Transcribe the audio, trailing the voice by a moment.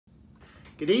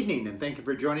Good evening, and thank you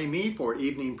for joining me for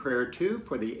evening prayer 2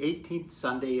 for the 18th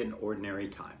Sunday in Ordinary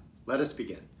Time. Let us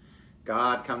begin.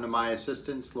 God, come to my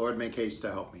assistance. Lord, make haste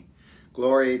to help me.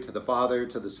 Glory to the Father,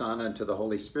 to the Son, and to the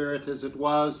Holy Spirit, as it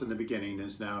was in the beginning,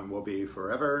 is now, and will be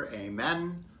forever.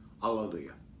 Amen.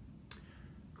 Alleluia.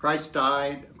 Christ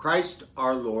died. Christ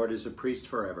our Lord is a priest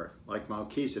forever, like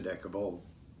Melchizedek of old.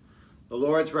 The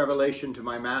Lord's revelation to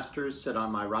my masters, sit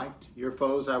on my right. Your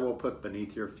foes I will put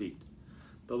beneath your feet.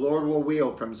 The Lord will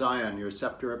wield from Zion your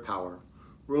scepter of power,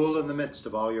 rule in the midst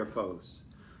of all your foes.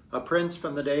 A prince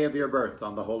from the day of your birth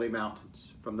on the holy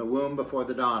mountains, from the womb before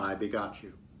the dawn I begot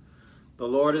you. The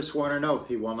Lord has sworn an oath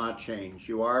he will not change.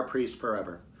 You are a priest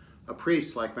forever, a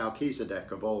priest like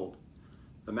Melchizedek of old.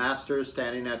 The Master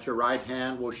standing at your right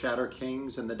hand will shatter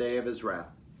kings in the day of his wrath.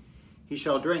 He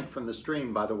shall drink from the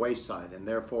stream by the wayside, and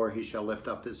therefore he shall lift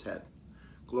up his head.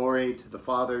 Glory to the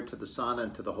Father, to the Son,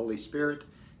 and to the Holy Spirit,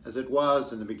 as it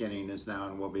was in the beginning, is now,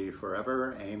 and will be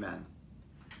forever. Amen.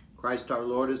 Christ our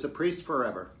Lord is a priest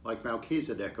forever, like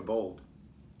Melchizedek of old.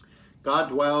 God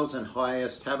dwells in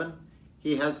highest heaven.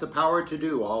 He has the power to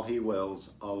do all he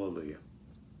wills. Alleluia.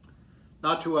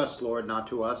 Not to us, Lord, not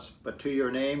to us, but to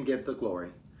your name give the glory.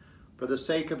 For the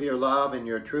sake of your love and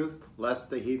your truth,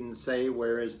 lest the heathens say,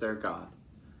 where is their God?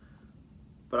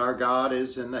 But our God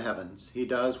is in the heavens. He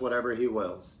does whatever he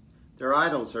wills. Their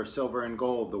idols are silver and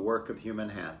gold, the work of human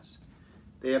hands.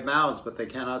 They have mouths, but they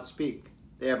cannot speak.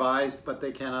 They have eyes, but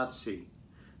they cannot see.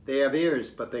 They have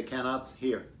ears, but they cannot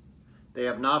hear. They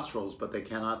have nostrils, but they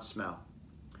cannot smell.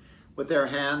 With their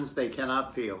hands they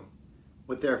cannot feel.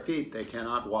 With their feet they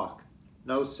cannot walk.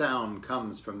 No sound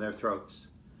comes from their throats.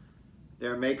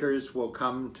 Their makers will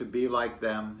come to be like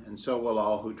them, and so will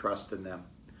all who trust in them.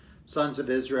 Sons of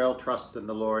Israel, trust in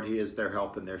the Lord. He is their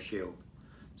help and their shield.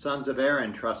 Sons of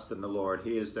Aaron, trust in the Lord.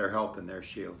 He is their help and their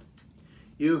shield.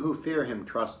 You who fear him,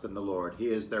 trust in the Lord. He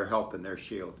is their help and their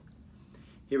shield.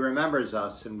 He remembers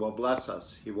us and will bless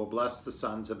us. He will bless the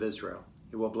sons of Israel.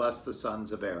 He will bless the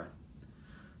sons of Aaron.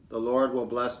 The Lord will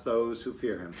bless those who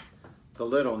fear him, the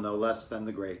little no less than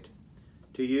the great.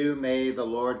 To you may the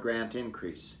Lord grant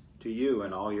increase, to you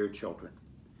and all your children.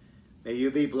 May you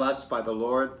be blessed by the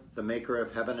Lord, the maker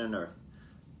of heaven and earth.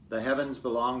 The heavens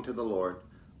belong to the Lord,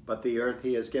 but the earth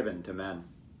he has given to men.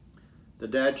 The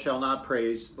dead shall not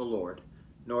praise the Lord,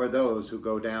 nor those who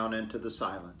go down into the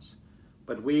silence.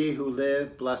 But we who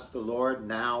live bless the Lord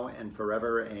now and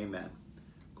forever. Amen.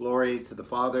 Glory to the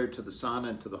Father, to the Son,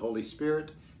 and to the Holy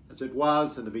Spirit, as it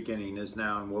was in the beginning, is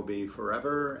now, and will be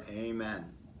forever. Amen.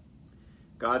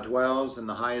 God dwells in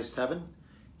the highest heaven.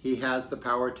 He has the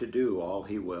power to do all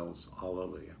he wills.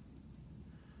 Alleluia.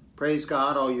 Praise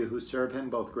God, all you who serve him,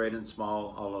 both great and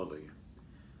small. Alleluia.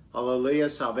 Alleluia.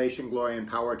 Salvation, glory, and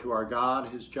power to our God.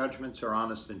 His judgments are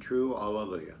honest and true.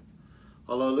 Alleluia.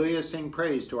 Alleluia. Sing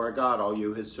praise to our God, all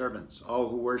you his servants, all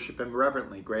who worship him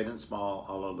reverently, great and small.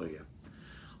 Alleluia.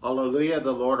 Alleluia.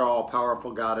 The Lord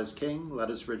all-powerful God is King. Let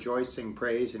us rejoice, sing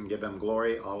praise, and give him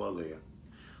glory. Alleluia.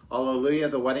 Alleluia.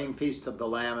 The wedding feast of the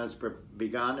Lamb has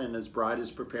begun, and his bride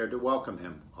is prepared to welcome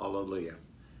him. Alleluia.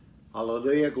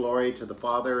 Alleluia. Glory to the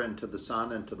Father, and to the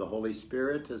Son, and to the Holy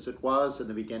Spirit, as it was in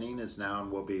the beginning, is now, and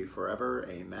will be forever.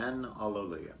 Amen.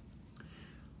 Alleluia.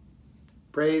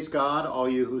 Praise God, all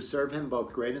you who serve him,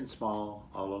 both great and small.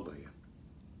 Alleluia.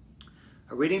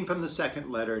 A reading from the second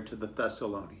letter to the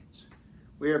Thessalonians.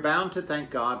 We are bound to thank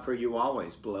God for you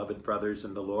always, beloved brothers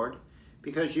in the Lord,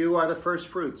 because you are the first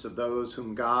fruits of those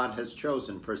whom God has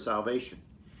chosen for salvation,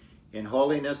 in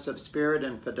holiness of spirit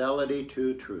and fidelity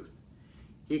to truth.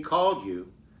 He called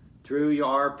you through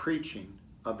your preaching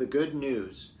of the good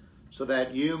news so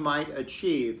that you might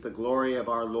achieve the glory of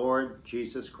our Lord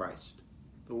Jesus Christ.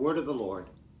 The word of the Lord.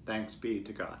 Thanks be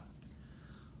to God.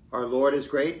 Our Lord is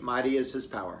great, mighty is his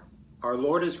power. Our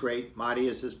Lord is great, mighty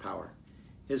is his power.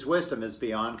 His wisdom is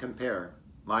beyond compare,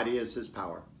 mighty is his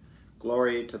power.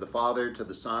 Glory to the Father, to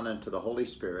the Son, and to the Holy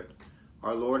Spirit.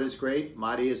 Our Lord is great,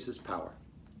 mighty is his power.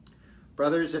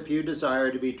 Brothers, if you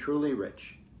desire to be truly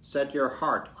rich, set your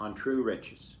heart on true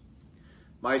riches.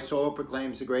 My soul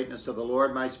proclaims the greatness of the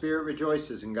Lord. My spirit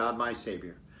rejoices in God my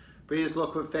Savior, for he has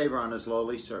looked with favor on his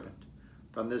lowly servant.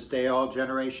 From this day all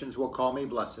generations will call me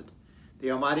blessed.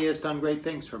 The Almighty has done great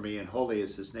things for me, and holy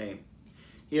is his name.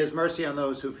 He has mercy on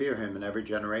those who fear him in every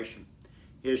generation.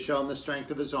 He has shown the strength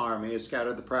of his arm. He has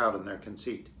scattered the proud in their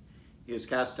conceit. He has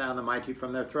cast down the mighty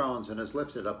from their thrones and has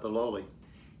lifted up the lowly.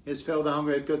 He has filled the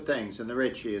hungry with good things, and the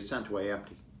rich he has sent away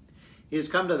empty. He has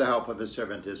come to the help of his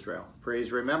servant Israel, for he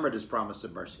has remembered his promise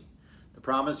of mercy, the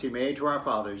promise he made to our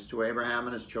fathers, to Abraham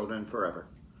and his children forever.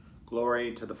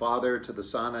 Glory to the Father, to the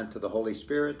Son, and to the Holy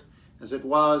Spirit, as it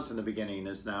was in the beginning,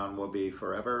 is now, and will be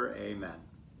forever. Amen.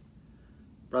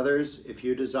 Brothers, if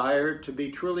you desire to be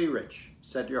truly rich,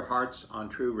 set your hearts on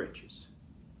true riches.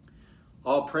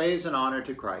 All praise and honor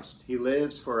to Christ. He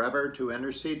lives forever to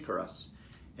intercede for us,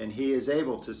 and he is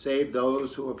able to save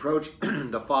those who approach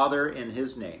the Father in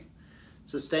his name.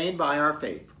 Sustained by our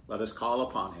faith, let us call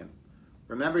upon him.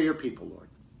 Remember your people, Lord.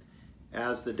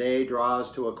 As the day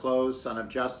draws to a close, Son of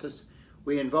Justice,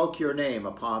 we invoke your name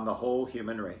upon the whole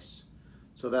human race,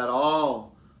 so that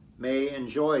all may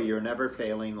enjoy your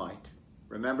never-failing light.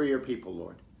 Remember your people,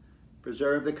 Lord.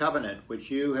 Preserve the covenant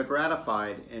which you have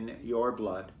ratified in your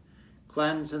blood.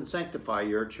 Cleanse and sanctify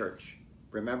your church.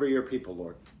 Remember your people,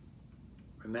 Lord.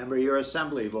 Remember your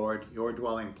assembly, Lord, your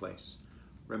dwelling place.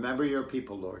 Remember your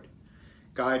people, Lord.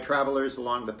 Guide travelers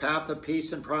along the path of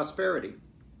peace and prosperity,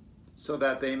 so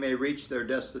that they may reach their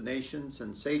destinations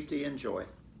in safety and joy.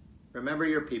 Remember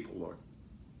your people, Lord.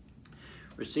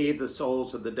 Receive the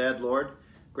souls of the dead, Lord.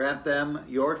 Grant them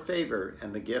your favor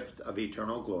and the gift of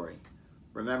eternal glory.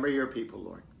 Remember your people,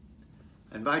 Lord.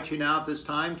 I invite you now at this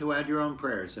time to add your own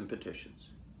prayers and petitions.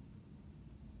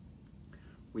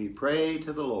 We pray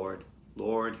to the Lord.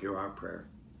 Lord, hear our prayer.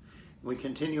 We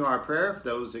continue our prayer for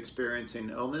those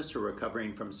experiencing illness or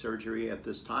recovering from surgery at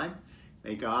this time.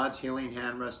 May God's healing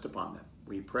hand rest upon them.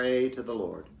 We pray to the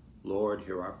Lord. Lord,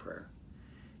 hear our prayer.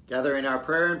 Gathering our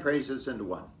prayer and praises into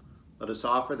one, let us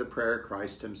offer the prayer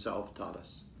Christ himself taught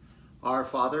us. Our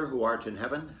Father, who art in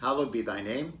heaven, hallowed be thy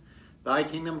name. Thy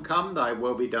kingdom come, thy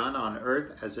will be done on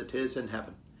earth as it is in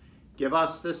heaven. Give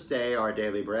us this day our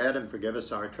daily bread, and forgive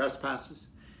us our trespasses,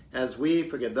 as we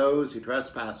forgive those who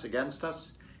trespass against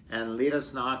us. And lead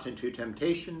us not into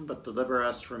temptation, but deliver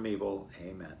us from evil.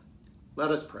 Amen. Let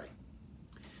us pray.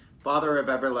 Father of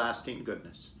everlasting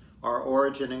goodness, our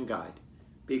origin and guide,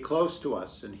 be close to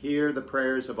us and hear the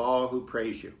prayers of all who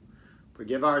praise you.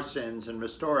 Forgive our sins and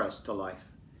restore us to life.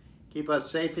 Keep us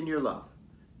safe in your love.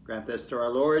 Grant this to our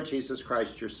Lord Jesus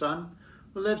Christ, your Son,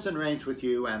 who lives and reigns with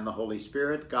you and the Holy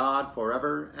Spirit, God,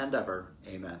 forever and ever.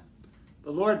 Amen.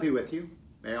 The Lord be with you.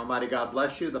 May Almighty God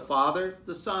bless you, the Father,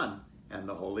 the Son, and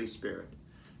the Holy Spirit.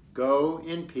 Go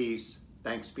in peace.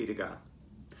 Thanks be to God.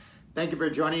 Thank you for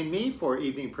joining me for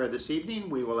evening prayer this evening.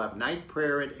 We will have night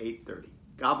prayer at 8:30.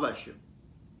 God bless you.